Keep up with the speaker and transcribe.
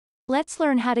Let's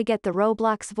learn how to get the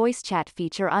Roblox Voice Chat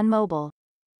feature on mobile.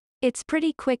 It's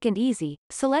pretty quick and easy,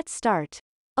 so let's start.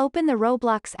 Open the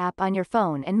Roblox app on your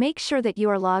phone and make sure that you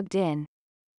are logged in.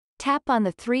 Tap on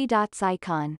the three dots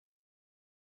icon.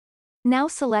 Now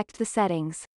select the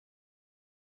settings.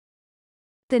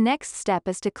 The next step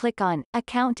is to click on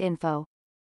Account Info.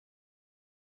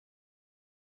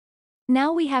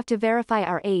 Now we have to verify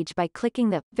our age by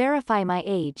clicking the Verify My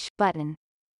Age button.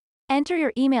 Enter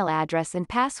your email address and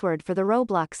password for the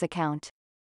Roblox account.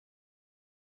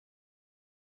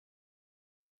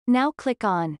 Now click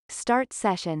on Start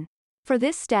Session. For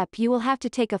this step you will have to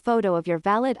take a photo of your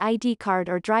valid ID card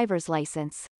or driver's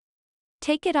license.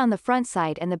 Take it on the front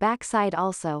side and the back side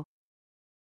also.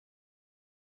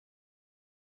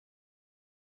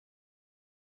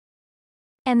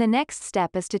 And the next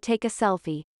step is to take a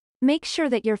selfie. Make sure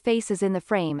that your face is in the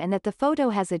frame and that the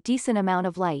photo has a decent amount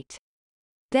of light.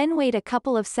 Then wait a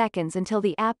couple of seconds until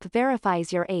the app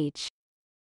verifies your age.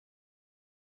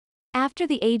 After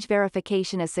the age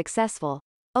verification is successful,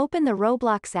 open the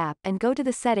Roblox app and go to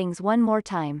the settings one more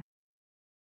time.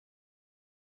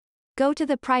 Go to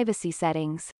the privacy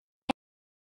settings.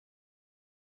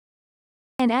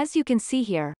 And as you can see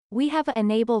here, we have an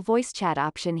enable voice chat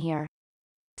option here.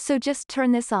 So just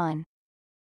turn this on.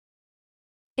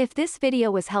 If this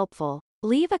video was helpful,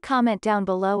 leave a comment down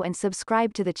below and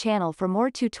subscribe to the channel for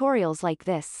more tutorials like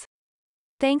this.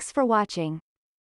 Thanks for watching.